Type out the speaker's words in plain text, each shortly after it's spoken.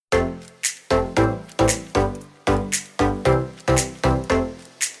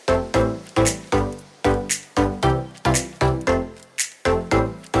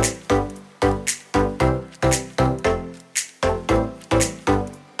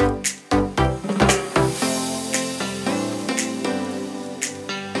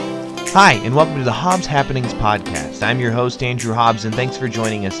Hi, and welcome to the Hobbs Happenings Podcast. I'm your host, Andrew Hobbs, and thanks for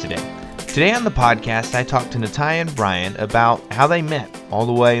joining us today. Today on the podcast, I talked to Natalya and Bryan about how they met all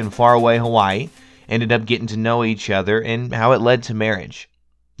the way in faraway Hawaii, ended up getting to know each other, and how it led to marriage.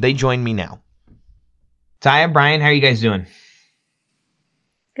 They join me now. Natalya, Bryan, how are you guys doing?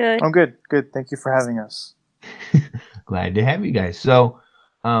 Good. I'm good. Good. Thank you for having us. Glad to have you guys. So,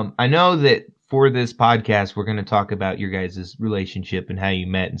 I know that for this podcast, we're going to talk about your guys' relationship and how you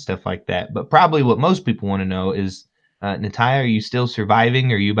met and stuff like that. But probably what most people want to know is, Natalya, are you still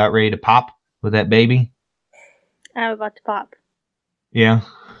surviving? Are you about ready to pop with that baby? I'm about to pop. Yeah.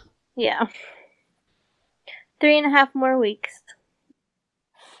 Yeah. 3.5 more weeks.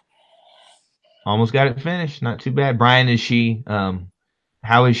 Almost got it finished. Not too bad. Bryan, is she,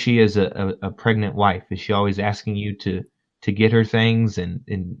 how is she as a pregnant wife? Is she always asking you to get her things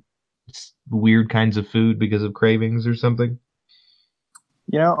and weird kinds of food because of cravings or something?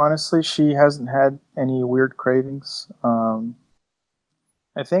 You know, honestly, she hasn't had any weird cravings.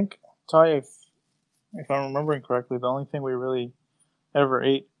 I think, Ty, if I'm remembering correctly, the only thing we really ever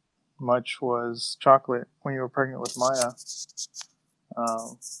ate much was chocolate when you were pregnant with Maya.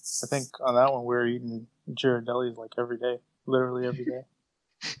 I think on that one we were eating Ghirardellis like every day, literally every day.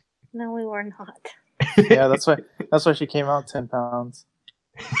 No, we were not. Yeah, that's why she came out 10 pounds.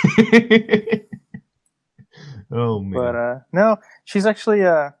 Oh man. But no, she's actually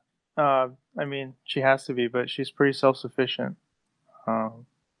I mean, she has to be, but she's pretty self-sufficient. I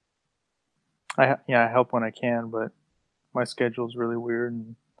help when I can, but my schedule's really weird.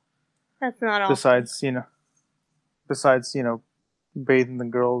 And That's not all. besides bathing the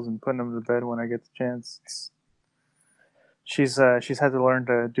girls and putting them to bed when I get the chance, she's had to learn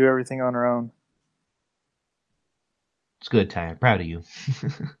to do everything on her own. It's good, Ty. I'm proud of you.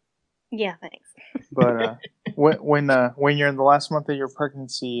 Yeah, thanks. But when you're in the last month of your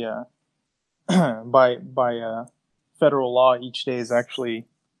pregnancy, by federal law, each day is actually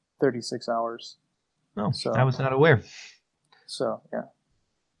 36 hours. Oh, So I was not aware. So yeah,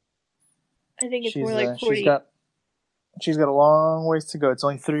 I think it's more like 40. She's got a long ways to go. It's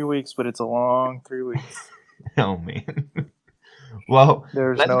only 3 weeks, but it's a long 3 weeks. Oh man. Well,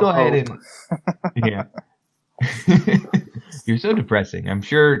 let's go ahead and yeah. You're so depressing. I'm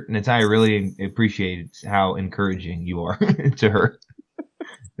sure Natalya really appreciates how encouraging you are to her.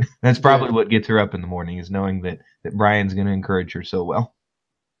 That's probably what gets her up in the morning, is knowing that Bryan's going to encourage her so well.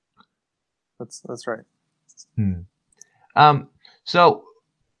 That's right. So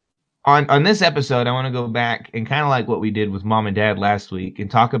on this episode, I want to go back and kind of like what we did with Mom and Dad last week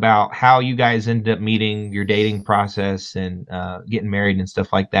and talk about how you guys ended up meeting, your dating process, and getting married and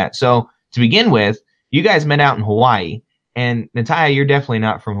stuff like that. So to begin with, you guys met out in Hawaii. And Natalya, you're definitely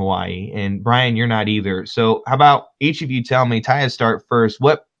not from Hawaii, and Bryan, you're not either. So how about each of you tell me, Taya, start first.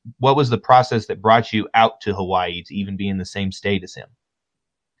 What was the process that brought you out to Hawaii to even be in the same state as him?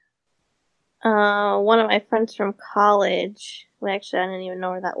 One of my friends from college, actually I didn't even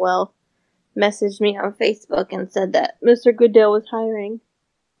know her that well, messaged me on Facebook and said that Mr. Goodell was hiring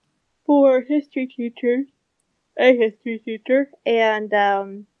for a history teacher, and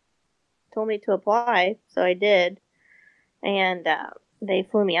told me to apply, so I did. And they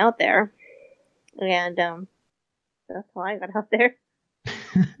flew me out there, and that's how I got out there.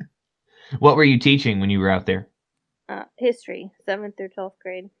 What were you teaching when you were out there? History, 7th through 12th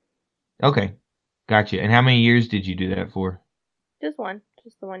grade. Okay, gotcha. And how many years did you do that for? Just the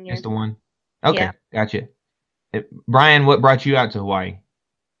 1 year. Just the one? Okay, yeah. Gotcha. Bryan, what brought you out to Hawaii?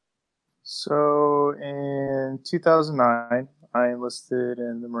 So in 2009, I enlisted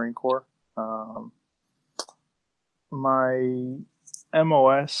in the Marine Corps. My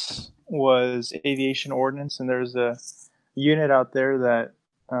MOS was aviation ordnance, and there's a unit out there that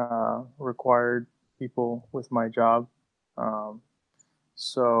required people with my job.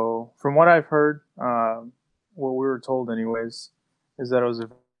 So from what I've heard, what we were told anyways, is that it was a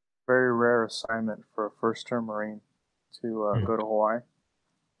very rare assignment for a first-term Marine to go to Hawaii.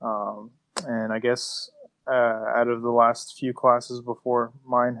 And I guess out of the last few classes before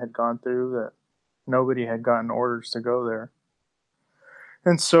mine had gone through, that nobody had gotten orders to go there.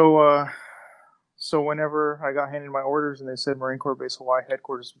 And so whenever I got handed my orders and they said Marine Corps Base Hawaii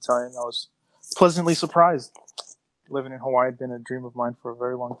Headquarters Battalion, I was pleasantly surprised. Living in Hawaii had been a dream of mine for a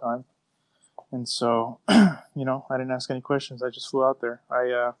very long time. And so, I didn't ask any questions. I just flew out there.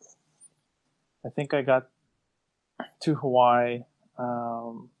 I think I got to Hawaii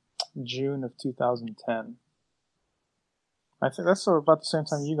June of 2010. I think that's about the same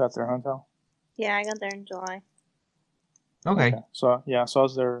time you got there, huh, Tal? Yeah, I got there in July. Okay. So I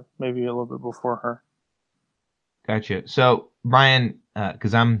was there maybe a little bit before her. Gotcha. So Brian,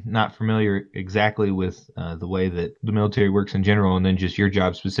 because I'm not familiar exactly with the way that the military works in general, and then just your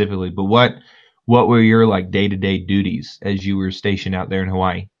job specifically. But what were your like day-to-day duties as you were stationed out there in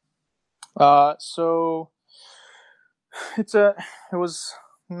Hawaii? So it was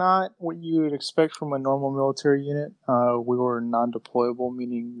not what you would expect from a normal military unit. We were non-deployable,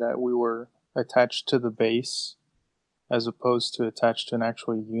 meaning that we were attached to the base as opposed to attached to an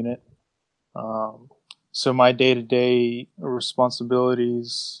actual unit. Um, so my day-to-day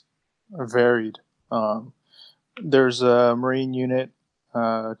responsibilities are varied. Um, there's a Marine unit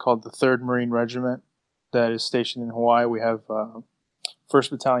called the 3rd Marine Regiment that is stationed in Hawaii. We have 1st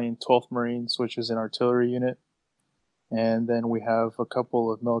Battalion, 12th Marines, which is an artillery unit. And then we have a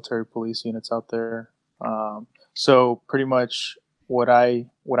couple of military police units out there. So pretty much what I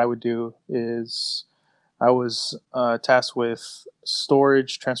would do is I was tasked with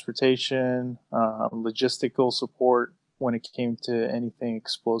storage, transportation, logistical support when it came to anything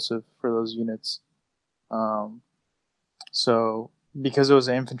explosive for those units. So because it was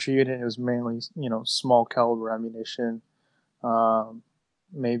an infantry unit, it was mainly small caliber ammunition,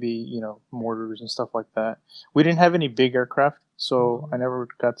 maybe mortars and stuff like that. We didn't have any big aircraft, so I never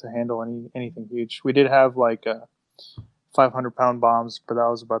got to handle anything huge. We did have like 500-pound bombs, but that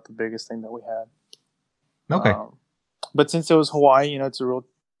was about the biggest thing that we had. Okay. But since it was Hawaii, it's a real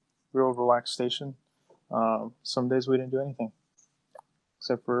relaxed station. Some days we didn't do anything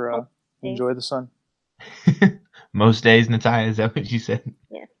except for enjoy the sun. Most days, Natalya, is that what you said?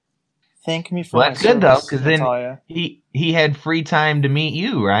 Yeah. Thank me for Well, my that's good though, service, because then Natalya. he had free time to meet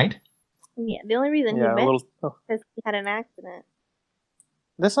you, right? Yeah, the only reason he met is because he had an accident.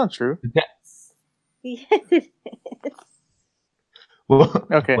 That's not true. Yes, it is. Well,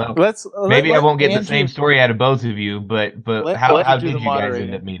 okay. Well, let's maybe I won't get Andrew, the same story out of both of you, but how did you guys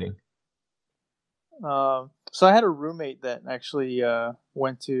end up meeting? So I had a roommate that actually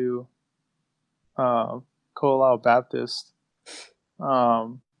went to Ko'olau Baptist,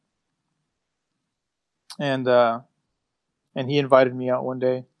 and he invited me out one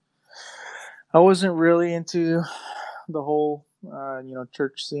day. I wasn't really into the whole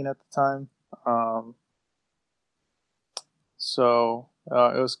church scene at the time, so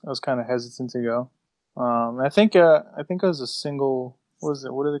I was kind of hesitant to go. I think I was a single. What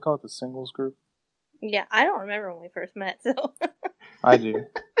do they call it? The singles group. Yeah, I don't remember when we first met, so. I do.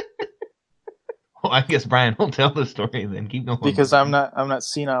 Well, I guess Brian will tell the story then. Keep going. Because I'm not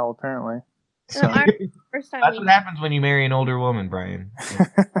senile apparently. So. No, first time That's what happens when you marry an older woman, Brian.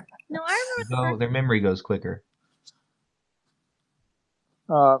 No, I remember their memory goes quicker.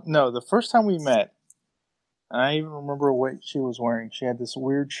 No, the first time we met, I even remember what she was wearing. She had this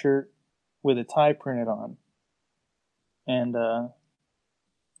weird shirt with a tie printed on, and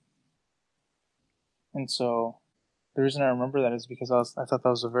so the reason I remember that is because I thought that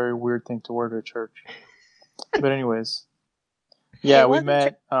was a very weird thing to wear to church. But anyways, yeah, we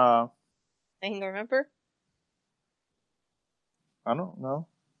met. I can remember. I don't know.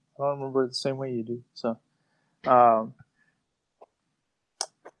 I don't remember it the same way you do. So,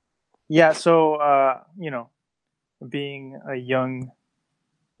 yeah. So, being a young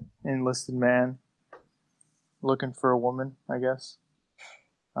enlisted man looking for a woman, I guess,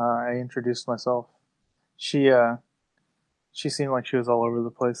 I introduced myself. She seemed like she was all over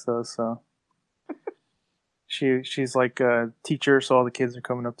the place though. So she's like a teacher, so all the kids are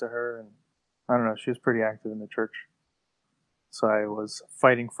coming up to her, and I don't know. She was pretty active in the church. So I was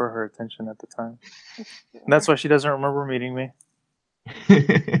fighting for her attention at the time. And that's why she doesn't remember meeting me.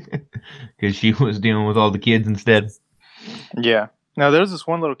 Because she was dealing with all the kids instead. Yeah. Now, there was this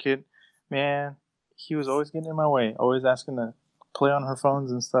one little kid, man, he was always getting in my way, always asking to play on her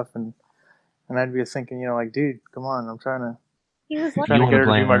phones and stuff. And I'd be thinking, like, dude, come on, I'm trying to get her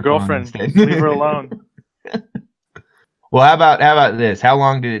to be my girlfriend. Leave her alone. Well, how about this? How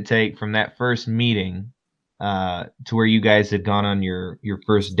long did it take from that first meeting to where you guys had gone on your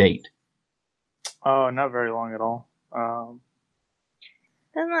first date? Oh, not very long at all.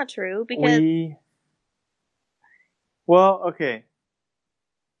 That's not true because well, okay.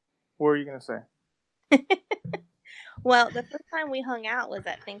 What were you gonna say? Well, the first time we hung out was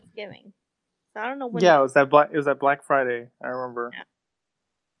at Thanksgiving, so I don't know when. Yeah, it was that Black Friday. I remember. Yeah.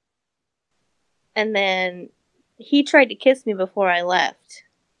 And then he tried to kiss me before I left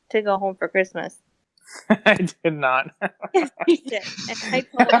to go home for Christmas. I did not. Yes, you did. And I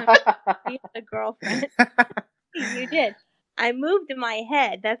told him he had a girlfriend. You did. I moved in my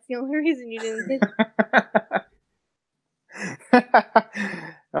head. That's the only reason you didn't kiss me.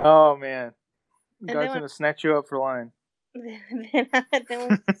 Oh, man. God's going to snatch you up for lying.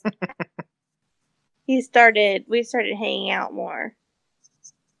 He we started hanging out more.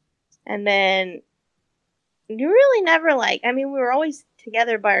 And then you really never we were always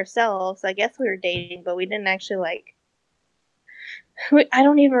together by ourselves. I guess we were dating, but we didn't actually I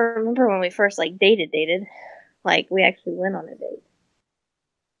don't even remember when we first dated. We actually went on a date.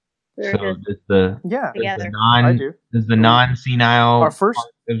 We were So just does the together. I do. does the non-senile Our first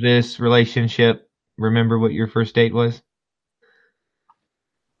part of this relationship remember what your first date was?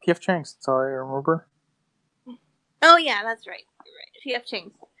 PF Chang's, that's all I remember. Oh yeah, that's right. You're right. PF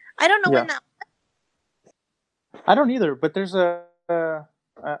Chang's. I don't know when that. I don't either, but there's I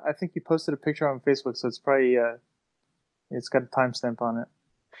think you posted a picture on Facebook, so it's probably it's got a timestamp on it.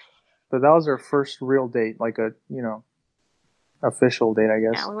 But that was our first real date, official date, I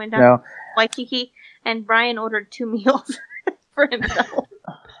guess. Yeah, we went down to Waikiki, and Brian ordered 2 meals for himself.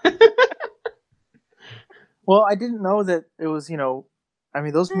 Well, I didn't know that it was,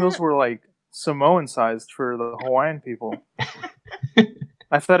 those meals were Samoan sized for the Hawaiian people.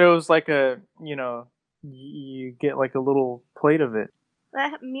 I thought it was you get a little plate of it.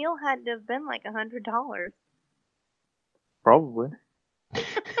 That meal had to have been $100. Probably.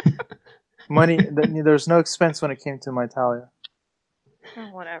 Money, there's no expense when it came to Natalya. Oh,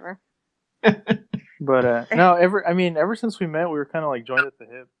 whatever. But no, ever since we met, we were kind of joined at the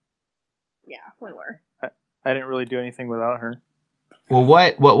hip. Yeah, we were. I didn't really do anything without her. Well,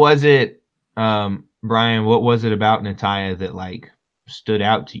 what was it, Brian? What was it about Natalya that stood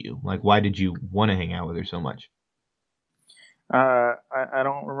out to you? Why did you want to hang out with her so much? I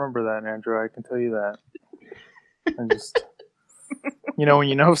don't remember that, Andrew. I can tell you that. I just, when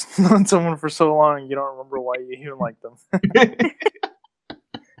you know someone for so long, you don't remember why you even like them.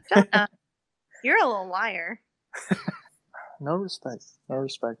 Shut up. You're a little liar. No respect.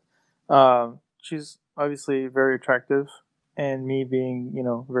 She's obviously very attractive, and me being,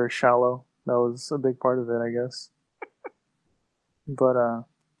 very shallow, that was a big part of it, I guess. But I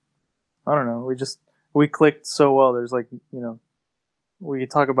don't know. We clicked so well. There's we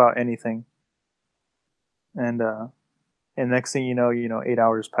could talk about anything, and next thing you know, 8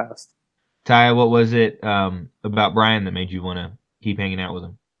 hours passed. Taya, what was it about Brian that made you want to keep hanging out with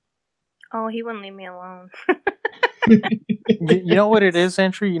him? Oh, he wouldn't leave me alone. You know what it is,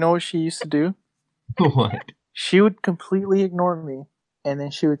 Andrew? You know what she used to do? What? She would completely ignore me, and then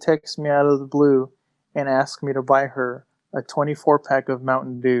she would text me out of the blue and ask me to buy her a 24-pack of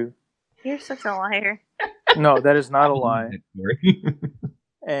Mountain Dew. You're such a liar. No, that is not a lie.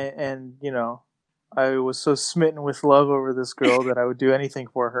 and I was so smitten with love over this girl that I would do anything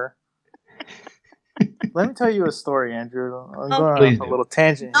for her. Let me tell you a story, Andrew. I'm going on a little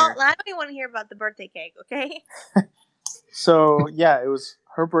tangent here. I don't even want to hear about the birthday cake, okay? So, yeah, it was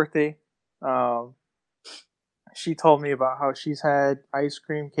her birthday. She told me about how she's had ice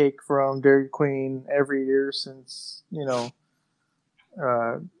cream cake from Dairy Queen every year since,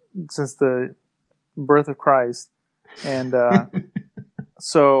 since the birth of Christ. And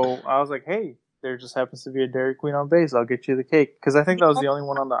so I was like, hey, there just happens to be a Dairy Queen on base. I'll get you the cake. Because I think that was the only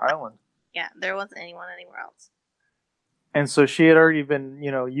one on the island. Yeah, there wasn't anyone anywhere else. And so she had already been,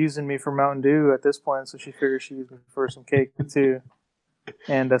 using me for Mountain Dew at this point, so she figured she'd use me for some cake too.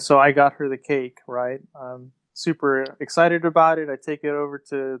 And so I got her the cake, right? I'm super excited about it. I take it over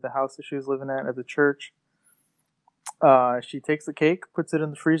to the house that she was living at the church. She takes the cake, puts it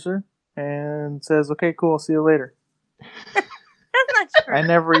in the freezer, and says, okay, cool, I'll see you later. That's not true. I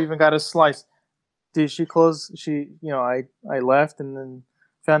never even got a slice. Dude, I left and then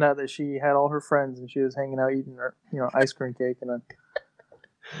found out that she had all her friends and she was hanging out eating her, ice cream cake. And then,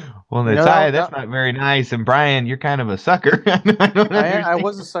 well, Natalya, that's not very nice. And Brian, you're kind of a sucker. I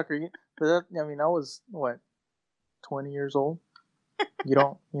was a sucker, but I was what, 20 years old.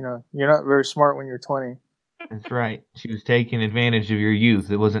 You're not very smart when you're 20. That's right. She was taking advantage of your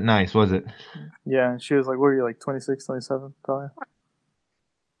youth. It wasn't nice, was it? Yeah, she was like, what are you, 26, 27, probably?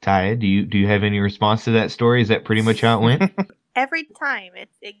 Taya, do you have any response to that story? Is that pretty much how it went? Every time it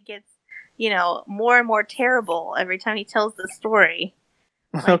gets, more and more terrible every time he tells the story.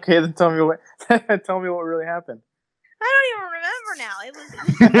 Okay, then tell me what really happened. I don't even remember now. It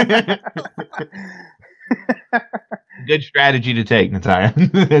was Good strategy to take, Natalya.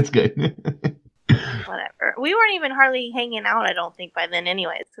 That's good. Whatever. We weren't even hardly hanging out, I don't think, by then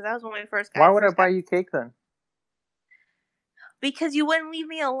anyways, because that was when we first got. Why would I buy you cake then? Because you wouldn't leave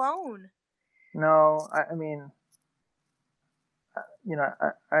me alone. No, I mean,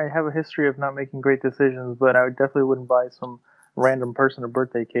 I have a history of not making great decisions, but I definitely wouldn't buy some random person a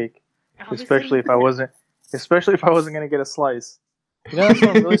birthday cake, especially if I wasn't going to get a slice. That's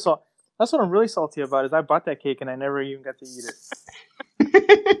what I'm really salty. That's what I'm really salty about. Is I bought that cake and I never even got to eat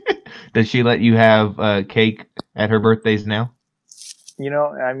it. Does she let you have cake at her birthdays now?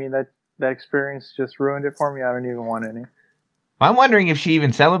 I mean that experience just ruined it for me. I don't even want any. I'm wondering if she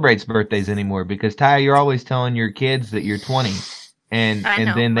even celebrates birthdays anymore because Ty, you're always telling your kids that you're 20. And I and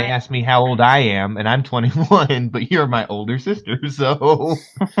know. then they ask me how old I am, and I'm 21, but you're my older sister, so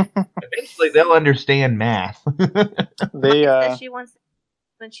eventually they'll understand math. They Mine says she wants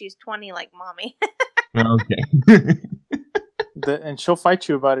when she's 20, like mommy. Okay. and she'll fight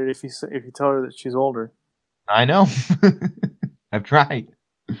you about it if you tell her that she's older. I know. I've tried.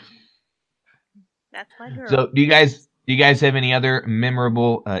 That's my girl. So, do you guys have any other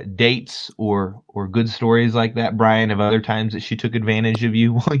memorable dates or good stories like that, Brian, of other times that she took advantage of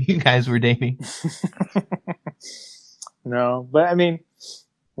you while you guys were dating? No, but I mean,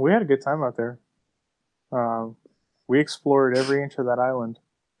 we had a good time out there. We explored every inch of that island.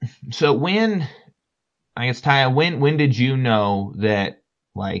 So I guess Taya, when did you know that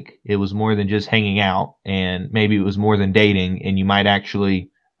like it was more than just hanging out and maybe it was more than dating and you might actually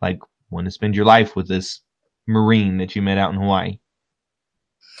like want to spend your life with this Marine that you met out in Hawaii?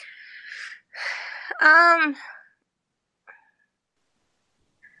 I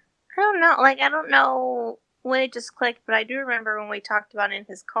don't know. Like, I don't know when it just clicked, but I do remember when we talked about it in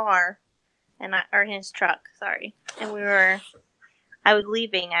his car, or in his truck. Sorry, and I was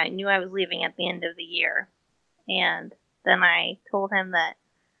leaving. I knew I was leaving at the end of the year, and then I told him that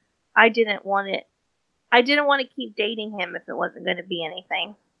I didn't want it. I didn't want to keep dating him if it wasn't going to be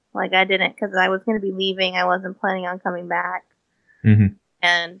anything. Like, I didn't, because I was going to be leaving. I wasn't planning on coming back, Mm-hmm.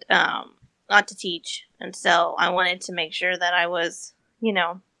 and not to teach. And so I wanted to make sure that I was,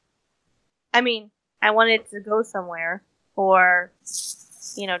 I mean, I wanted to go somewhere or,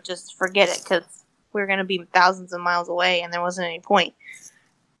 just forget it because we were going to be thousands of miles away and there wasn't any point.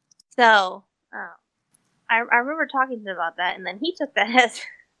 So I remember talking to him about that, and then he took that as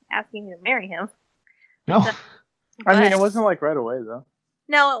asking me to marry him. No. So, I mean, it wasn't like right away though.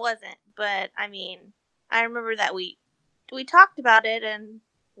 No, it wasn't. But I mean, I remember that we talked about it and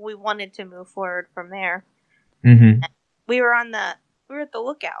we wanted to move forward from there. Mm-hmm. We were at the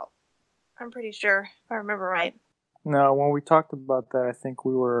lookout. I'm pretty sure, if I remember right. No, when we talked about that, I think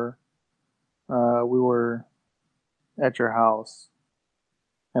we were at your house,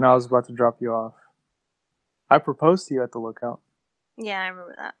 and I was about to drop you off. I proposed to you at the lookout. Yeah, I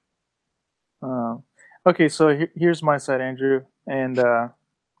remember that. Okay, so here's my side, Andrew, and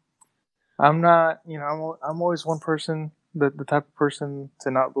I'm not, I'm always one person, the type of person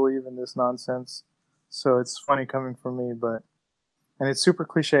to not believe in this nonsense. So it's funny coming from me, and it's super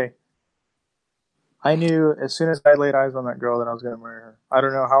cliche. I knew as soon as I laid eyes on that girl that I was going to marry her. I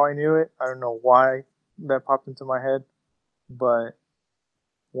don't know how I knew it. I don't know why that popped into my head, but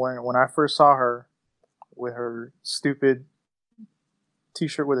when I first saw her with her stupid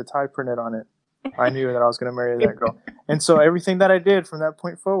t-shirt with a tie printed on it, I knew that I was going to marry that girl. And so everything that I did from that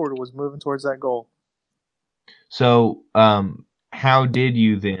point forward was moving towards that goal. So, how did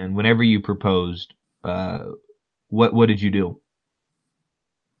you then, whenever you proposed, what did you do?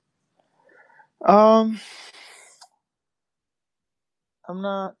 I'm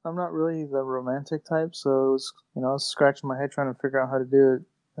not really the romantic type, so it was, I was scratching my head trying to figure out how to do it,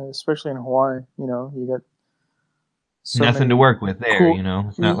 especially in Hawaii. You got so Nothing to many work with there, cool.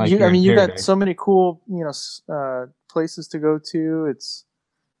 It's not like you're I mean, in you got paradise. so many cool, places to go to. It's,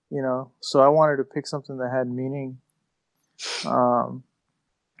 so I wanted to pick something that had meaning.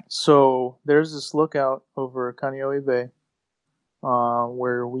 So there's this lookout over Kaneohe Bay,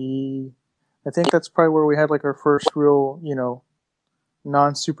 where I think that's probably where we had like our first real,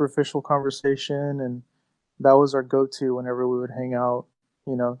 non-superficial conversation, and that was our go-to whenever we would hang out,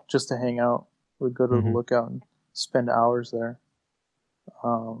 just to hang out. We'd go to the lookout and spend hours there.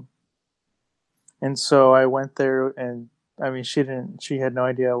 And so I went there, and I mean, she had no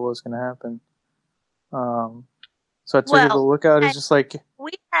idea what was going to happen. So I took her to the lookout. It's just like,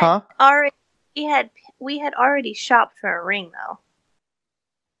 we had already shopped for a ring though.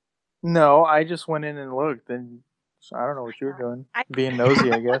 No, I just went in and looked, and so I don't know what you were doing. Being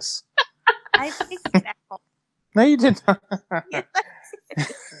nosy, I guess. I picked it out. No, you didn't.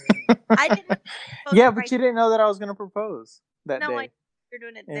 I didn't. Yeah, but you didn't know that I was going to propose that day. No, you're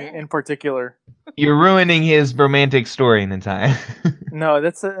doing it then. In particular. You're ruining his romantic story, Natalya. No,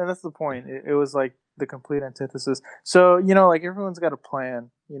 that's the point. It was like the complete antithesis. So, like everyone's got a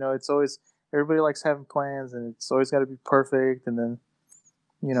plan. It's always, everybody likes having plans, and it's always got to be perfect. And then,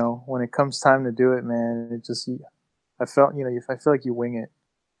 when it comes time to do it, man, I felt, I feel like you wing it.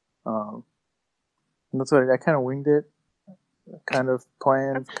 And that's what I kind of winged it. Kind of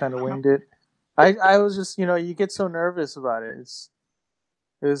planned, kind of winged it. I was just, you get so nervous about it.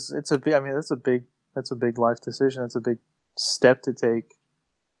 It's a big. I mean, that's a big life decision. That's a big step to take.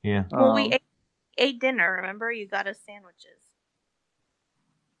 Yeah. Well, we ate dinner. Remember, you got us sandwiches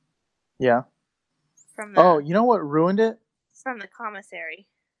Yeah. from the. Oh, you know what ruined it? From the commissary.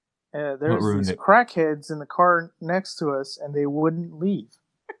 What There's ruined these it? crackheads in the car next to us, and they wouldn't leave.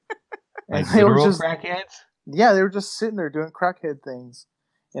 And Like they were literal just, crackheads? yeah, they were just sitting there doing crackhead things.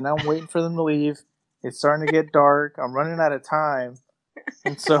 And I'm waiting for them to leave. It's starting to get dark. I'm running out of time.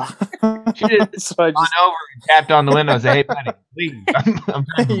 And so, Should have so I gone just, over and tapped on the window and say, "Hey, buddy, leave. I'm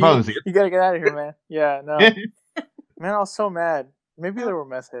trying to propose here." you gotta get out of here, man. Yeah, no. Man, I was so mad. Maybe they were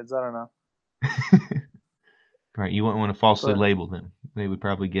meth heads. I don't know. Right, you wouldn't want to falsely But label them. They would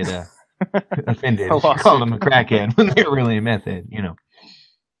probably get offended a if you called lawsuit. them a crackhead when they're really a meth head, you know.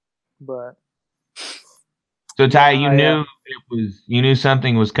 But So Ty, yeah, you knew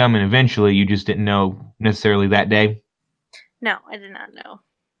something was coming eventually. You just didn't know necessarily that day. No, I did not know.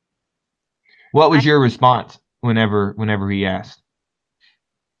 What was your response whenever he asked?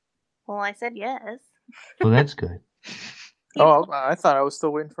 Well, I said yes. Well, that's good. oh, I thought I was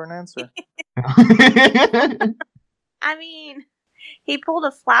still waiting for an answer. I mean, he pulled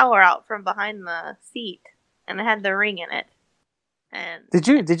a flower out from behind the seat, and it had the ring in it. And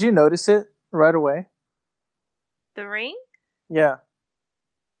Did you notice it right away? the ring? Yeah.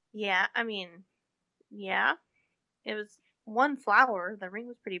 Yeah, I mean, yeah. It was one flower. The ring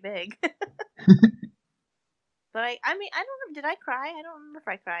was pretty big. But I mean, I don't know. Did I cry? I don't remember if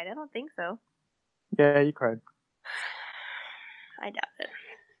I cried. I don't think so. Yeah, you cried. I doubt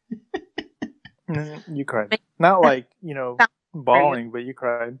it. You cried. Not like, bawling, but you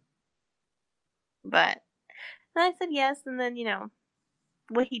cried. But and I said yes, and then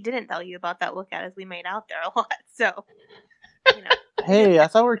what he didn't tell you about that look at is we made out there a lot. So Hey, I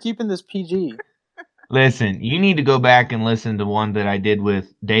thought we were keeping this PG. Listen, you need to go back and listen to one that I did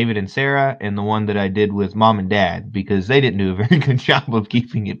with David and Sarah and the one that I did with Mom and Dad because they didn't do a very good job of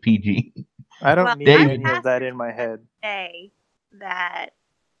keeping it PG. I don't well, need David- any of that in my head. say that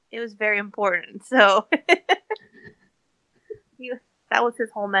it was very important. So that was his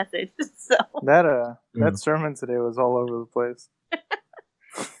whole message. So That sermon today was all over the place.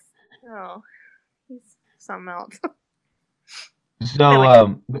 oh, he's something else.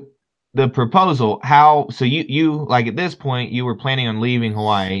 So the proposal, so you like at this point you were planning on leaving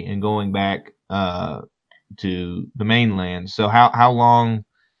Hawaii and going back to the mainland. So how long,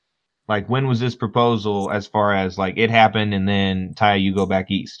 like when was this proposal as far as like it happened and then Ty, you go back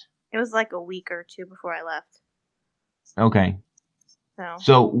east? It was like a week or two before I left. Okay. So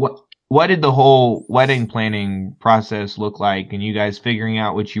So what did the whole wedding planning process look like, and you guys figuring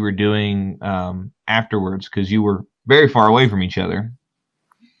out what you were doing afterwards because you were very far away from each other?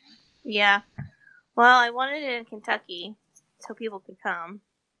 yeah. Well, I wanted it in Kentucky so people could come.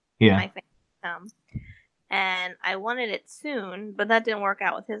 Yeah. My family could come. And I wanted it soon, but that didn't work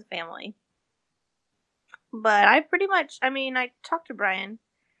out with his family. But I I talked to Bryan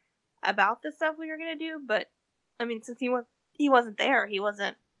about the stuff we were gonna do, but I mean, since he wasn't there, he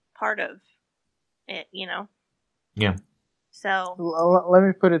wasn't part of it, Yeah. So Let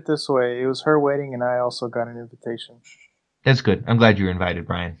me put it this way. It was her wedding, and I also got an invitation. That's good. I'm glad you were invited,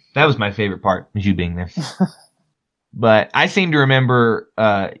 Bryan. That was my favorite part, was you being there. But I seem to remember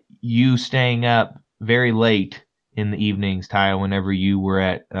you staying up very late in the evenings, Ty, whenever you were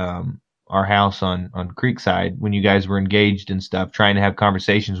at our house on Creekside when you guys were engaged and stuff, trying to have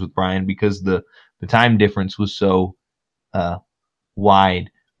conversations with Bryan because the time difference was so wide.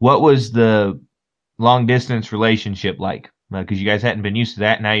 What was the long distance relationship like? Because you guys hadn't been used to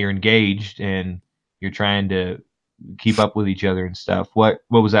that. Now you're engaged and you're trying to keep up with each other and stuff. What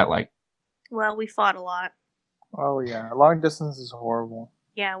was that like? well, we fought a lot. Oh yeah, long distance is horrible.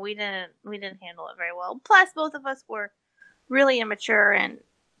 Yeah, we didn't handle it very well. Plus, both of us were really immature and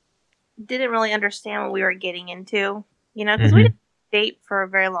didn't really understand what we were getting into. Because we didn't date for a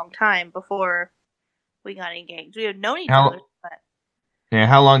very long time before we got engaged. We had known each other, but yeah,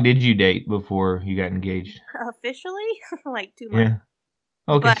 how long did you date before you got engaged? officially, like 2 months.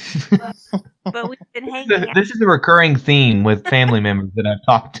 Yeah. Okay. But we've been hanging out. This is a recurring theme with family members that I've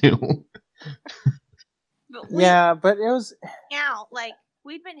talked to. But it was like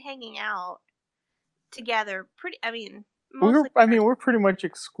we'd been hanging out together. we're pretty much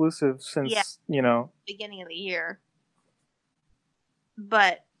exclusive since beginning of the year.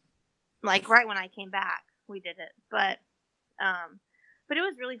 But like right when I came back, we did it. But it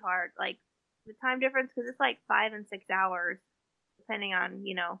was really hard. Like the time difference, because it's like 5 and 6 hours, depending on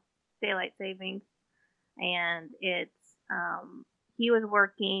daylight savings, and it's he was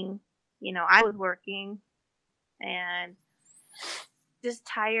working, I was working, and just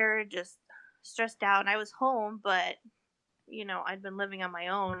tired, just stressed out. And I was home, but I'd been living on my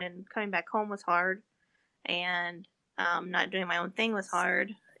own, and coming back home was hard, and not doing my own thing was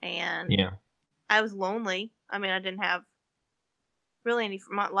hard, and Yeah. I was lonely. I mean, I didn't have really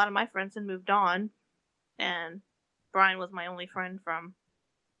a lot of my friends had moved on, and Brian was my only friend from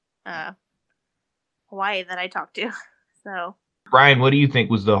uh, Hawaii that I talked to. So, Brian, what do you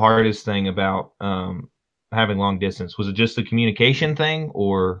think was the hardest thing about having long distance? Was it just the communication thing,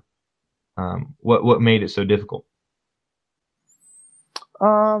 or what made it so difficult?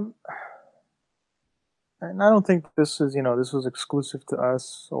 Um, and I don't think this is, this was exclusive to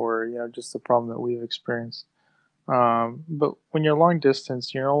us or, just a problem that we've experienced. But when you're long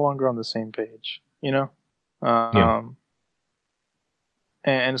distance, you're no longer on the same page, Yeah. Um,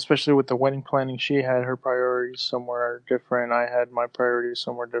 and especially with the wedding planning, she had her priorities somewhere different. I had my priorities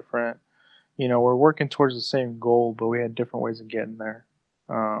somewhere different. We're working towards the same goal, but we had different ways of getting there.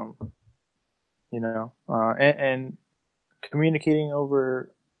 Um, and communicating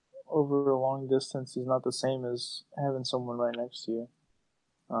over a long distance is not the same as having someone right next to you.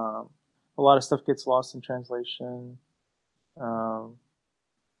 A lot of stuff gets lost in translation. Um,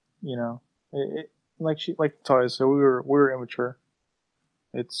 you know, like Talia said, we were immature.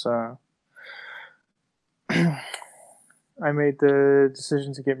 It's I made the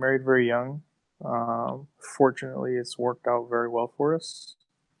decision to get married very young. Fortunately, it's worked out very well for us.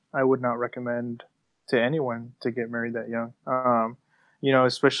 I would not recommend to anyone to get married that young.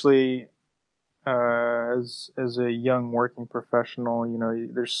 Especially as a young working professional,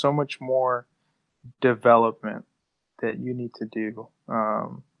 there's so much more development that you need to do.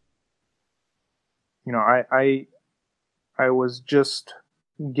 I was just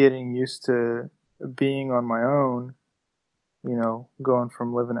getting used to being on my own. Going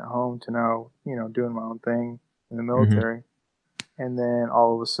from living at home to now, doing my own thing in the Hmm. military, and then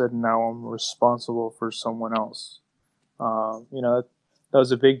all of a sudden now I'm responsible for someone else. That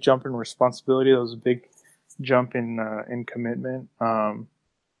was a big jump in responsibility. That was a big jump in commitment. And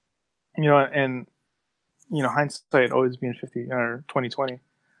hindsight always being 50 or 2020.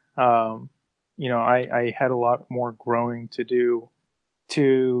 Um, I had a lot more growing to do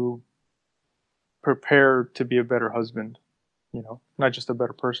to prepare to be a better husband. Not just a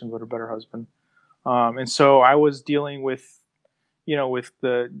better person, but a better husband. And so I was dealing with, with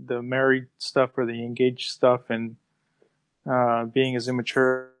the married stuff or the engaged stuff, and being as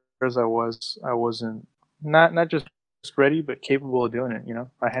immature as I wasn't not just ready, but capable of doing it.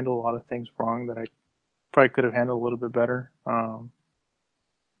 I handled a lot of things wrong that I probably could have handled a little bit better.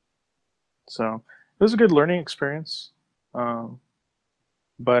 So it was a good learning experience. Um,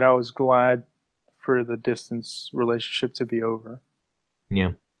 but I was glad for the distance relationship to be over.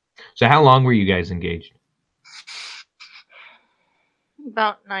 Yeah. So how long were you guys engaged?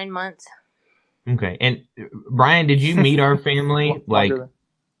 about 9 months. Okay. And Brian, did you meet our family like Longer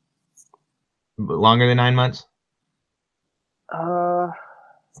than. longer than 9 months? Uh,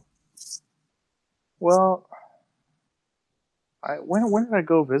 well, when did I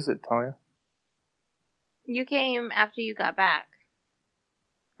go visit Talia? You came after you got back.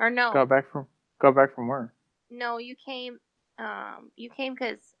 Or Got no. back from got back from where? No, you came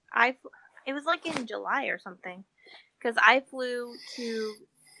because it was like in July or something. Because I flew to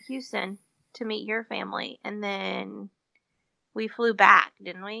Houston to meet your family, and then we flew back,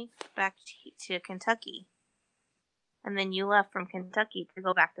 didn't we? Back to Kentucky. And then you left from Kentucky to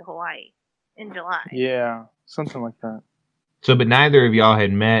go back to Hawaii in July. Yeah, something like that. So, but neither of y'all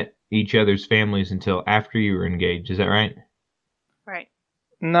had met each other's families until after you were engaged. Is that right? Right.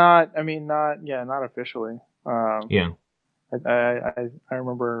 Not officially. Yeah. I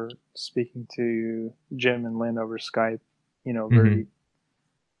remember speaking to Jim and Lynn over Skype. Hmm.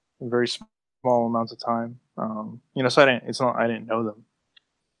 Very small amounts of time. So I didn't know them.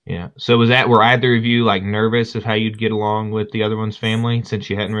 Yeah. So were either of you like nervous of how you'd get along with the other one's family since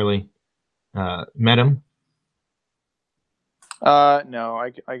you hadn't really met them? No,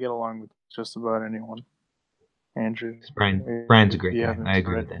 I get along with just about anyone. Andrew, Brian's a if great you guy. haven't I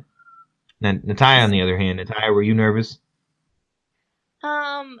agree read. with that. Now, Natalya, on the other hand, Natalya, were you nervous?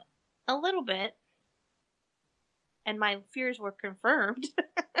 Um, a little bit, and my fears were confirmed.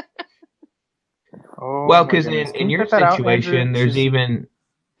 Oh Well, my because goodness! in Can you your cut that out, Andrew? situation,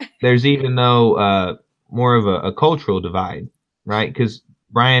 She's there's even though more of a cultural divide, right? Because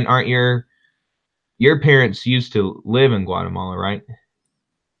Brian, aren't your parents used to live in Guatemala, right?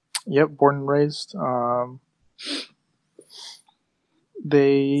 Yep, born and raised.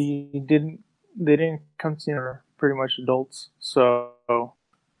 They didn't come to pretty much adults, so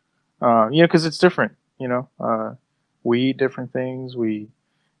because it's different. we eat different things. We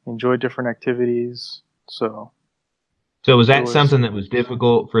enjoy different activities. So was it that was. something that was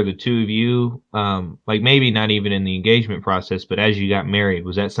difficult for the two of you? Like maybe not even in the engagement process, but as you got married,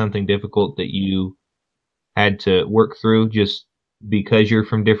 was that something difficult that you had to work through just because you're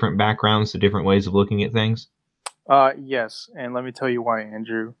from different backgrounds, the different ways of looking at things? Yes, and let me tell you why,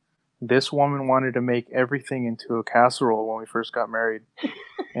 Andrew. This woman wanted to make everything into a casserole when we first got married,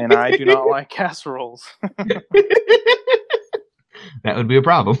 and I do not like casseroles. That would be a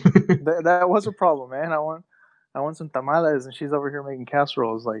problem. That was a problem, man. I want some tamales, and she's over here making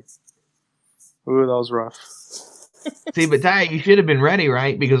casseroles. Like, ooh, that was rough. See, but Ty, you should have been ready,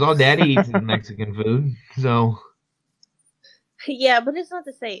 right? Because all Daddy eats is Mexican food. So Yeah, but it's not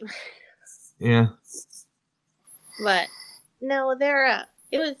the same. yeah. But no, it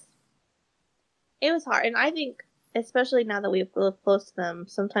was hard, and I think especially now that we've lived close to them,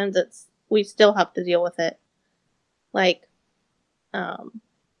 sometimes we still have to deal with it, like,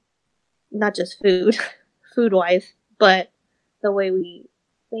 not just food wise, but the way we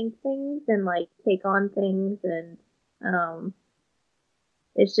think things and like take on things, and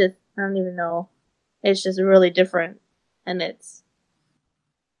it's just I don't even know, it's just really different, and it's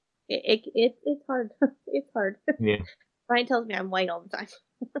hard. It's hard. Yeah. Ryan tells me I'm white all the time.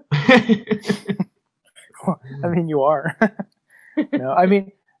 I mean, you are. No, I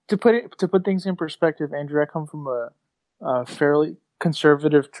mean to put things in perspective, Andrew. I come from a fairly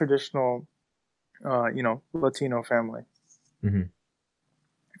conservative, traditional, Latino family. Mm-hmm.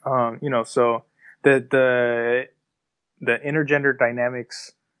 So the intergender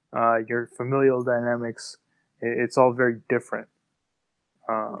dynamics, your familial dynamics, it's all very different.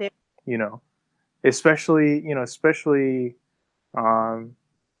 You know, especially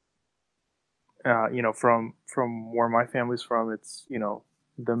from where my family's from. It's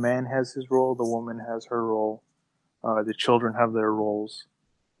the man has his role, the woman has her role, the children have their roles.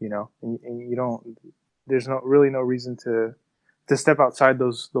 And you don't. There's no reason to step outside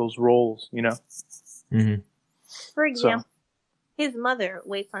those roles. Mm-hmm. For example, So, his mother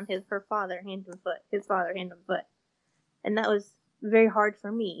waits on her father hand and foot. His father hand and foot, and that was very hard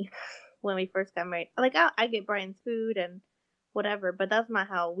for me when we first got married. Like I get Brian's food and whatever, but that's not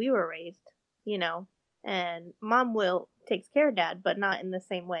how we were raised, And mom takes care of dad, but not in the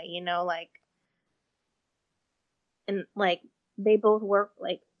same way, and like they both work.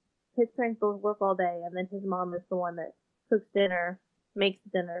 Like his parents both work all day, and then his mom is the one that cooks dinner, makes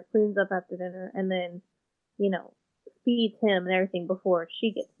dinner, cleans up after dinner, and then you know feeds him and everything before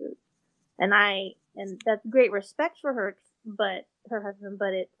she gets food. And that's great respect for her, but her husband.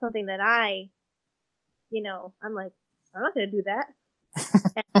 But it's something that I'm like, I'm not gonna do that.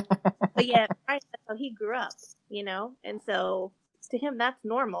 But yeah, that's how he grew up, and so to him that's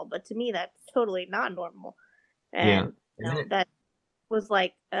normal, but to me that's totally not normal. Yeah. And that was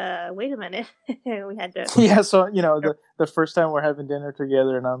like, wait a minute, we had to. yeah. So the first time we're having dinner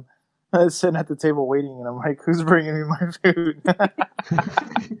together, and I'm sitting at the table waiting, and I'm like, who's bringing me my food?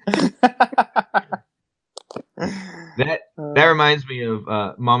 That reminds me of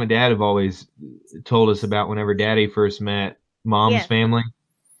Mom and Dad have always told us about whenever Daddy first met Mom's family.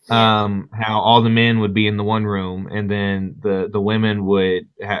 How all the men would be in the one room, and then the women would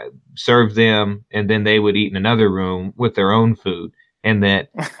serve them, and then they would eat in another room with their own food, and that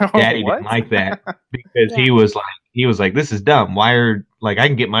Daddy didn't like that because he was like, this is dumb. Why are like I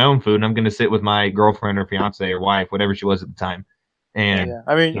can get my own food, and I'm going to sit with my girlfriend or fiance or wife, whatever she was at the time. And yeah,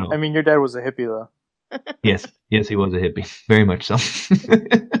 I mean, your dad was a hippie though. yes, he was a hippie, very much so.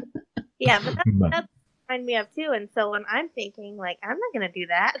 Yeah, but that's remind me of too. And so when I'm thinking like I'm not gonna do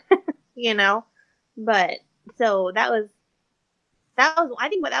that, but so that was I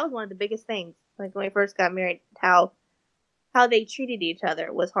think that was one of the biggest things. Like when we first got married, how they treated each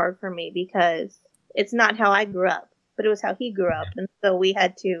other was hard for me because it's not how I grew up, but it was how he grew up, and so we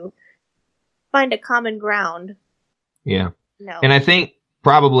had to find a common ground. Yeah, and I think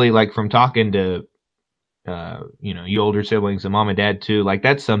probably like from talking to you older siblings and mom and dad too, like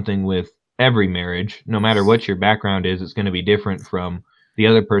that's something with every marriage, no matter what your background is, it's going to be different from the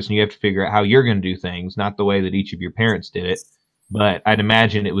other person. You have to figure out how you're going to do things, not the way that each of your parents did it. But I'd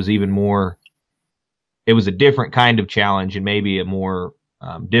imagine it was it was a different kind of challenge and maybe a more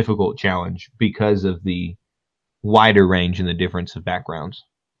difficult challenge because of the wider range and the difference of backgrounds.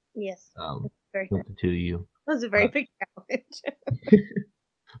 Yes. With the two of you. That was a very big challenge.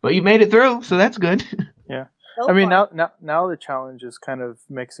 But you made it through, so that's good. Yeah. I mean, now the challenge is kind of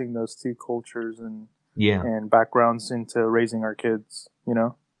mixing those two cultures and backgrounds into raising our kids,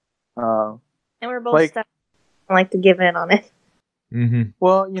 and we're both like to give in on it. Mm-hmm.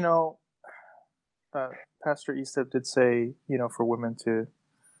 Well, Pastor Estep did say, for women to,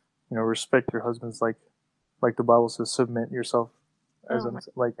 respect your husbands like the Bible says, submit yourself as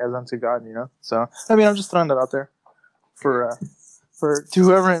unto God. So I mean, I'm just throwing that out there for to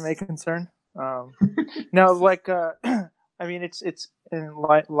whoever it may concern. Now, I mean, it's in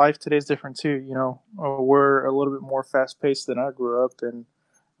life today is different too. We're a little bit more fast paced than I grew up, and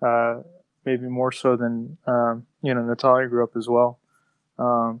maybe more so than Natalia grew up as well.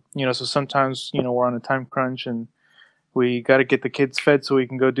 So sometimes we're on a time crunch and we got to get the kids fed so we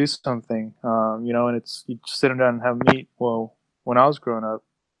can go do something. And it's you sit them down and have meat. Well, when I was growing up,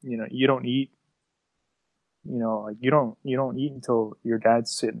 you don't eat. Like you don't eat until your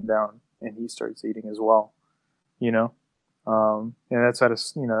dad's sitting down and he starts eating as well. And that's out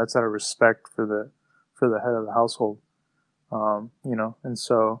of respect for the head of the household. And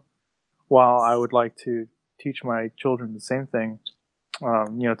so while I would like to teach my children the same thing,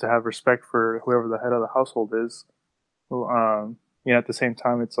 to have respect for whoever the head of the household is. At the same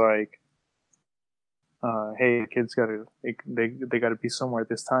time, it's like, hey, the kids they got to be somewhere at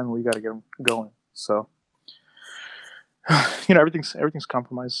this time. We got to get them going. So, everything's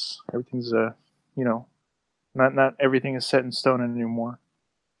compromised. Everything's not everything is set in stone anymore.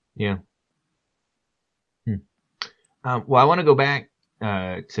 Yeah. Well, I want to go back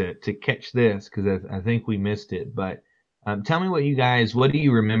to catch this because I think we missed it. But tell me what do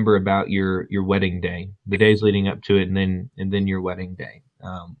you remember about your wedding day, the days leading up to it, and then your wedding day?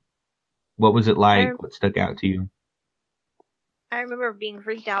 What was it like? What stuck out to you? I remember being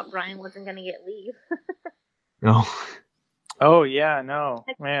freaked out Bryan wasn't going to get leave. Oh. Oh yeah, no,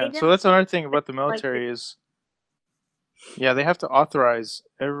 man. So that's another thing about the military is, yeah, they have to authorize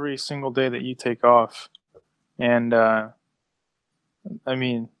every single day that you take off, and I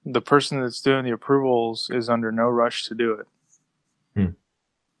mean, the person that's doing the approvals is under no rush to do it.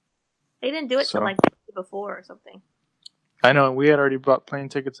 They didn't do it till like the day before or something. I know, we had already bought plane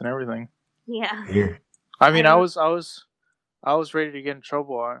tickets and everything. Yeah. I mean, I was ready to get in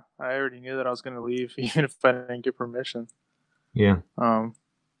trouble. I already knew that I was going to leave, even if I didn't get permission. Yeah.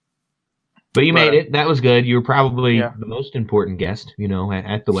 But you made it. That was good. You were probably the most important guest,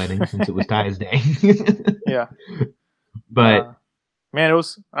 at the wedding since it was Ty's day. Yeah. But man,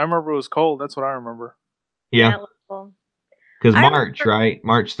 I remember it was cold. That's what I remember. Yeah. Because March, right?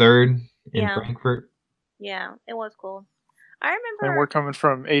 March 3rd in Frankfurt. Yeah, it was cold. I remember. And we're coming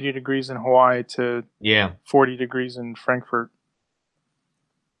from 80 degrees in Hawaii to 40 degrees in Frankfurt.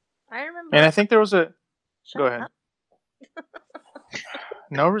 I remember. And I think there was a. Shut Go ahead.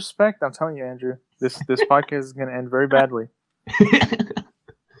 No respect, I'm telling you, Andrew. This podcast is going to end very badly.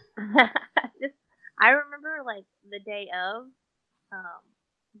 I remember like the day of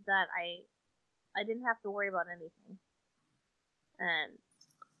that I didn't have to worry about anything, and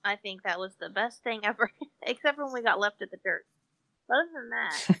I think that was the best thing ever, except for when we got left at the church. Other than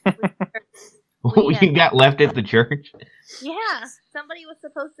that, we got left at the church. Yeah, somebody was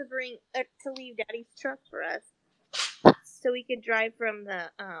supposed to leave Daddy's truck for us, so we could drive from the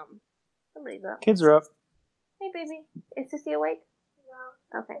Somebody's up. Kids are up. Hey, baby, is Sissy awake?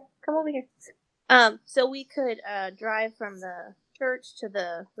 No. Okay, come over here. So we could drive from the church to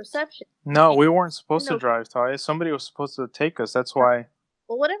the reception. No, we weren't supposed to drive, Ty. Somebody was supposed to take us. That's why.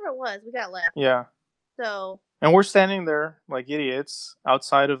 Well, whatever it was, we got left. Yeah. So. And we're standing there like idiots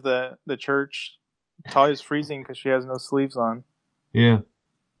outside of the church. Talia's freezing because she has no sleeves on. Yeah.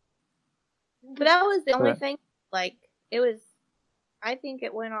 But that was the only thing. Like, it was. I think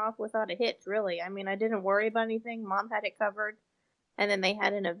it went off without a hitch, really. I mean, I didn't worry about anything. Mom had it covered. And then they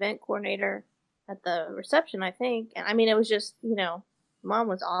had an event coordinator at the reception, I think. And I mean, it was just, Mom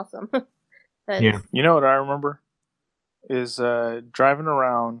was awesome. Yeah. You know what I remember? Is driving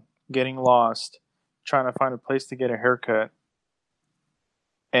around, getting lost, trying to find a place to get a haircut.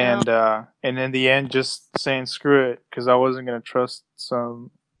 And in the end, just saying screw it, because I wasn't going to trust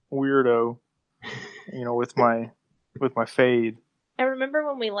some weirdo, with my fade. I remember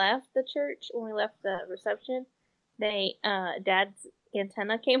when we left the church, when we left the reception, Dad's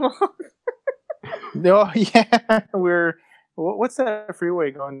antenna came off. No, yeah, what's that freeway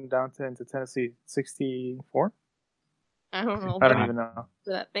going down into Tennessee? 64? I don't know. I don't even know.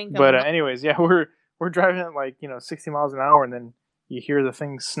 That thing. But anyways, yeah, we're driving at like 60 miles an hour, and then you hear the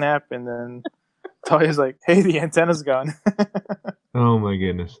thing snap, and then Talia's like, "Hey, the antenna's gone." Oh my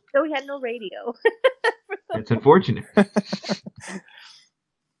goodness! So we had no radio. That's unfortunate.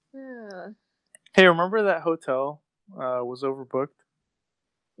 Hey, remember that hotel was overbooked?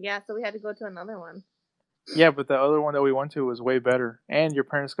 Yeah, so we had to go to another one. Yeah, but the other one that we went to was way better, and your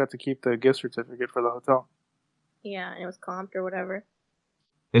parents got to keep the gift certificate for the hotel. Yeah, and it was comped or whatever.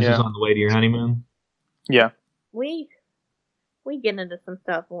 This is on the way to your honeymoon? Yeah. We get into some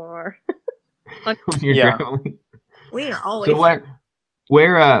stuff when we're when you're Yeah. traveling. we are always So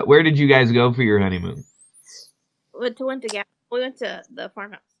where did you guys go for your honeymoon? went to the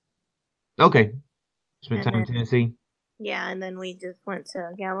farmhouse. Okay. Spent And time in then Tennessee. yeah, and then we just went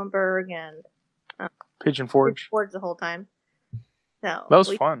to Gallenberg and Pigeon Forge. Forge the whole time. So That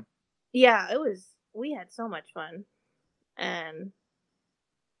was fun. Yeah, it was. We had so much fun, and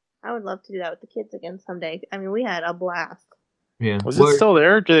I would love to do that with the kids again someday. I mean, we had a blast. Yeah. Was it still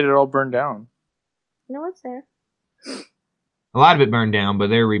there, or did it all burn down? No, it's there. A lot of it burned down, but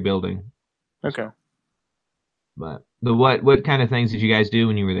they're rebuilding. Okay. But what kind of things did you guys do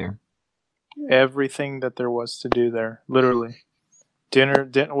when you were there? Everything that there was to do there, literally. Dinner.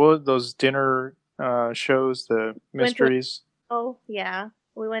 What were those dinner shows? The mysteries. Oh yeah,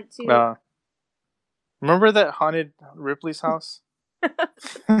 we went to. Remember that haunted Ripley's house?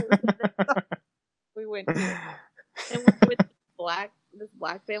 We went to, and we with this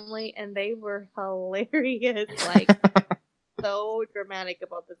black family, and they were hilarious. Like so dramatic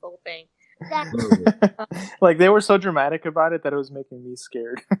about this whole thing. Like they were so dramatic about it that it was making me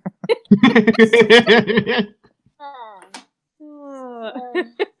scared.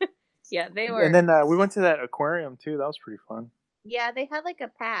 Yeah, they were. And then we went to that aquarium too. That was pretty fun. Yeah, they had like a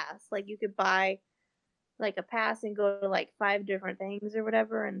pass. Like you could buy like a pass and go to like 5 different things or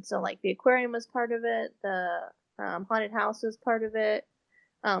whatever. And so like the aquarium was part of it. The haunted house was part of it.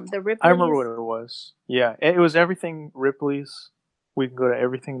 The Ripley's. I remember what it was. Yeah, it was everything Ripley's. We can go to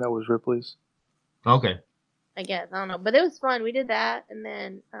everything that was Ripley's. Okay. I guess I don't know, but it was fun. We did that, and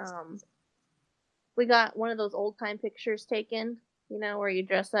then we got one of those old time pictures taken. You know, where you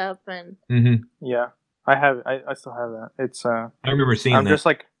dress up and. Mm-hmm. Yeah, I have. I still have that. It's. I remember seeing I'm that. just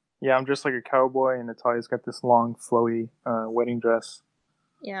like. Yeah, I'm just like a cowboy, and Natalya's got this long, flowy wedding dress.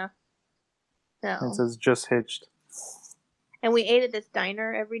 Yeah. So. It says "just hitched." And we ate at this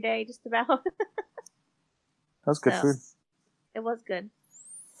diner every day, just about. That was good food. It was good,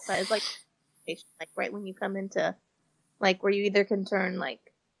 but it's like right when you come into, like where you either can turn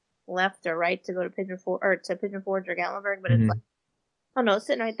like left or right to go to Pigeon Forge or Gallenberg, but it's like I don't know, it's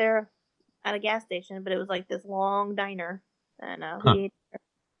sitting right there at a gas station, but it was like this long diner, and we ate. It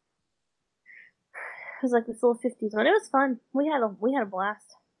was like this little 50s one. It was fun. We had a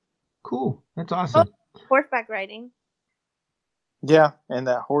blast. Cool. That's awesome. Horseback riding. Yeah, and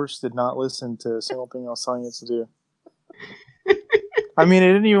that horse did not listen to a single thing I was telling it to do. I mean, it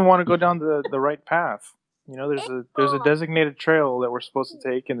didn't even want to go down the right path. You know, there's a designated trail that we're supposed to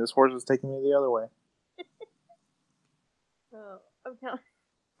take, and this horse was taking me the other way. Oh, I'm telling.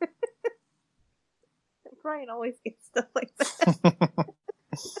 Bryan always gets stuff like that.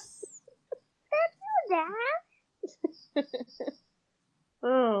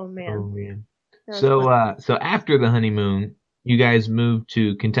 Oh man. Oh man. So after the honeymoon, you guys moved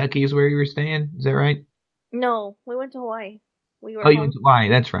to Kentucky is where you were staying? Is that right? No, we went to Hawaii. We were you went to Hawaii.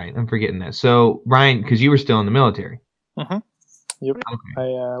 That's right. I'm forgetting that. So, Ryan, because you were still in the military. Mm-hmm. Yep.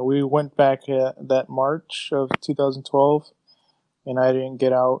 Okay. We went back that March of 2012, and I didn't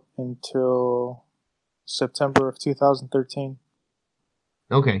get out until September of 2013.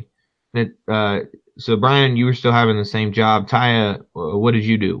 Okay. So, Bryan, you were still having the same job. Taya, what did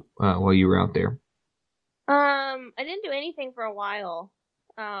you do while you were out there? I didn't do anything for a while.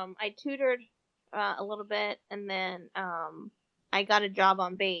 I tutored a little bit, and then I got a job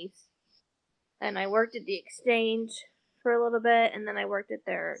on base, and I worked at the exchange for a little bit, and then I worked at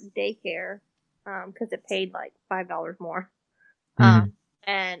their daycare because it paid like $5 more. And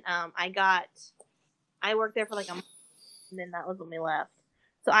I worked there for like a month, and then that was when we left.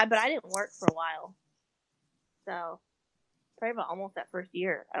 But I didn't work for a while. So probably about almost that first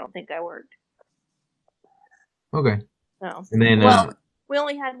year, I don't think I worked. Okay. So and then we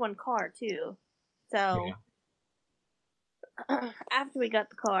only had one car too. So after we got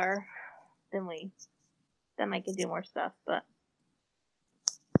the car, then I could do more stuff. But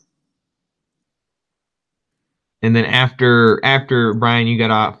and then after Bryan, you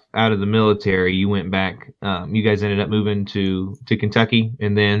got out of the military, you went back. You guys ended up moving to Kentucky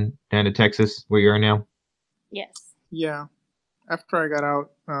and then down to Texas, where you are now. Yes. Yeah. After I got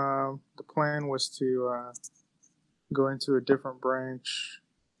out, the plan was to go into a different branch,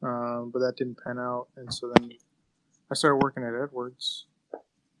 but that didn't pan out, and so then I started working at Edwards.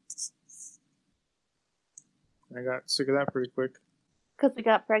 I got sick of that pretty quick. Because we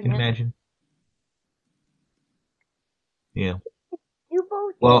got pregnant. Can you imagine? Yeah. You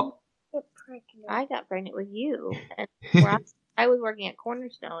both get pregnant. I got pregnant with you, and I was working at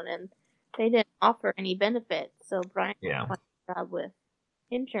Cornerstone, and they didn't offer any benefits, so Bryan got a job with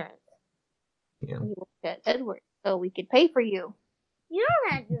insurance. Yeah. You worked at Edward, so we could pay for you. You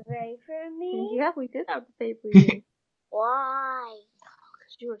don't have to pay for me. Yeah, we did have to pay for you. Why?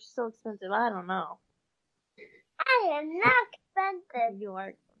 Because you were so expensive. I don't know. I am not expensive. You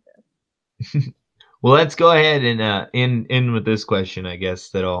are expensive. Well, let's go ahead and end with this question, I guess,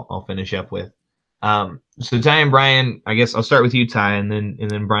 that I'll finish up with. So Ty and Bryan, I guess I'll start with you, Ty, and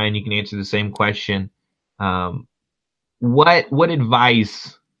then Bryan, you can answer the same question. What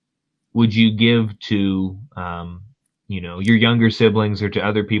advice would you give to your younger siblings or to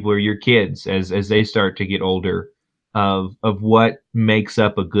other people or your kids as they start to get older of what makes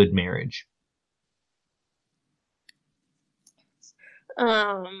up a good marriage?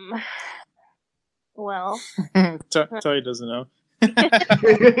 Well, Tally doesn't know.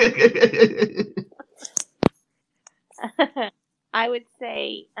 I would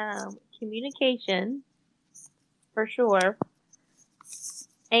say communication for sure,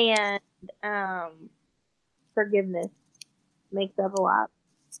 and forgiveness makes up a lot.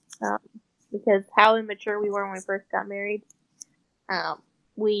 Because how immature we were when we first got married,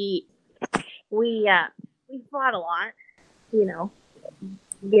 we fought a lot,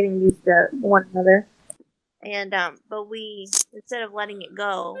 getting used to one another, and but we, instead of letting it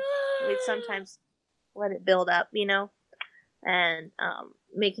go, we'd sometimes let it build up, and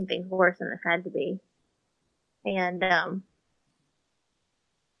making things worse than it had to be. And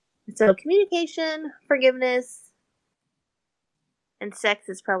so communication, forgiveness, and sex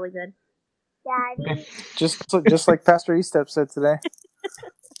is probably good. Daddy. Just like Pastor Estep said today.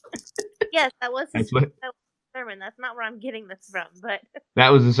 Yes, that was his That's what sermon. That's not where I'm getting this from, but that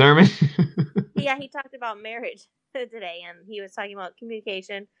was the sermon. yeah, he talked about marriage today, and he was talking about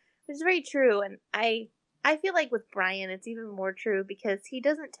communication, which is very true. And I feel like with Bryan, it's even more true because he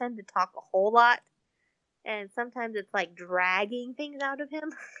doesn't tend to talk a whole lot, and sometimes it's like dragging things out of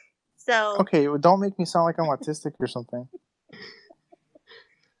him. So Okay, well, don't make me sound like I'm autistic or something.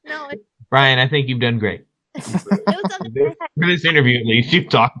 no, Bryan, I think you've done great. it was something For this interview, at least, you've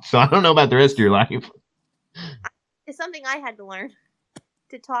talked, so I don't know about the rest of your life. it's something I had to learn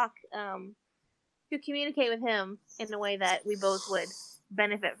to talk, to communicate with him in a way that we both would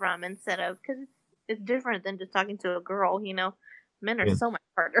benefit from, instead of, because it's different than just talking to a girl, Men are so much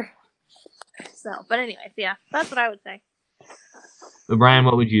harder. So, but anyways, yeah, that's what I would say. But Bryan,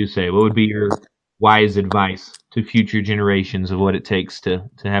 what would you say? What would be your wise advice to future generations of what it takes to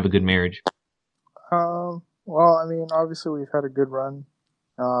have a good marriage? Well, I mean, obviously we've had a good run.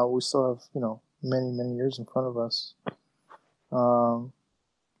 We still have, many, many years in front of us.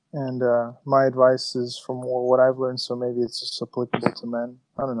 And my advice is from what I've learned, so maybe it's just applicable to men.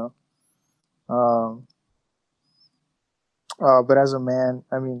 I don't know. But as a man,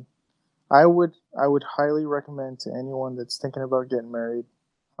 I mean, I would highly recommend to anyone that's thinking about getting married,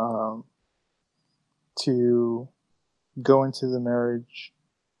 to go into the marriage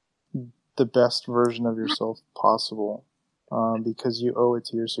the best version of yourself possible, because you owe it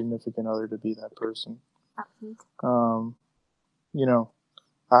to your significant other to be that person.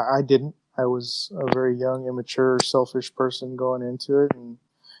 I didn't. I was a very young, immature, selfish person going into it, and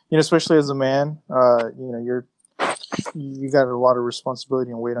especially as a man, you got a lot of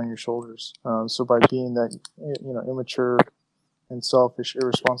responsibility and weight on your shoulders. So by being that immature and selfish,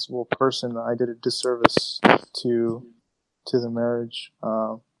 irresponsible person, I did a disservice to the marriage.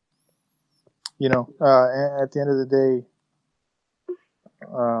 At the end of the day,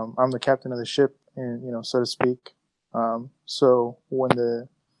 I'm the captain of the ship, and so to speak. So when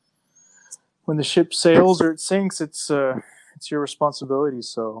the ship sails or it sinks, it's your responsibility.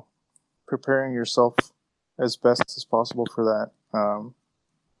 So preparing yourself as best as possible for that.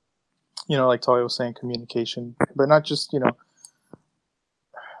 Like Talia was saying, communication, but not just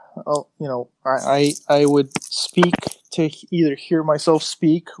I would speak to either hear myself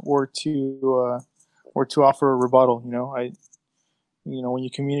speak or to offer a rebuttal. When you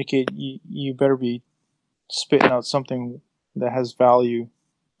communicate, you better be spitting out something that has value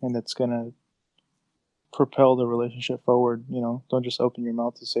and that's gonna propel the relationship forward. Don't just open your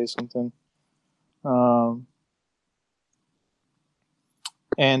mouth to say something.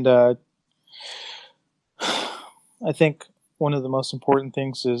 And I think one of the most important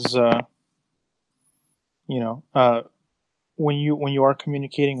things is, when you are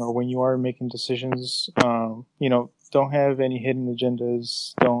communicating or when you are making decisions, don't have any hidden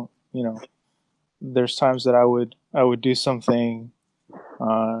agendas. Don't, there's times that I would do something,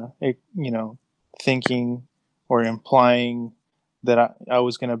 thinking or implying that I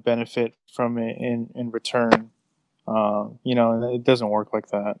was going to benefit from it in return. And it doesn't work like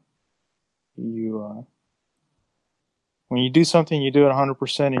that. when you do something, you do it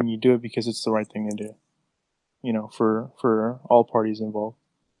 100%, and you do it because it's the right thing to do. You know, for all parties involved.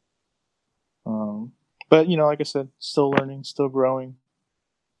 But you know, like I said, still learning, still growing.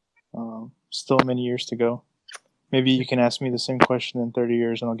 Still many years to go. Maybe you can ask me the same question in 30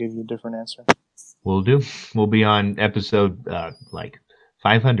 years, and I'll give you a different answer. We'll do. We'll be on episode like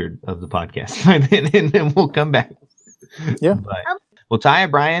 500 of the podcast by then, and then we'll come back. Yeah. Well, Ty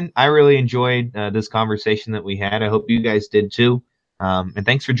and Bryan, I really enjoyed this conversation that we had. I hope you guys did too. And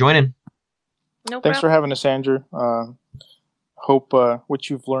thanks for joining. No Thanks problem. for having us, Andrew. Hope what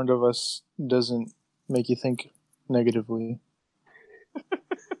you've learned of us doesn't make you think negatively.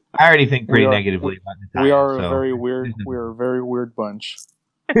 I already think pretty negatively about Natalya. We are a very weird bunch.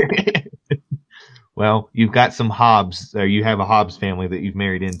 Well, you've got some Hobbs, or you have a Hobbs family that you've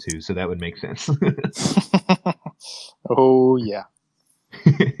married into, so that would make sense. Oh, yeah.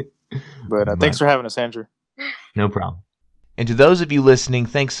 But thanks for having us, Andrew. No problem. And to those of you listening,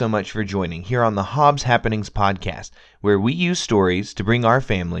 thanks so much for joining here on the Hobbs Happenings podcast, where we use stories to bring our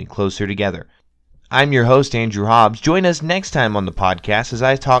family closer together. I'm your host, Andrew Hobbs. Join us next time on the podcast as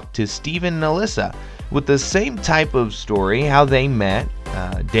I talk to Stephen and Alyssa with the same type of story, how they met,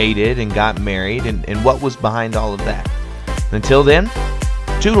 dated, and got married, and what was behind all of that. Until then,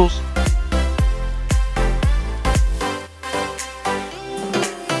 toodles.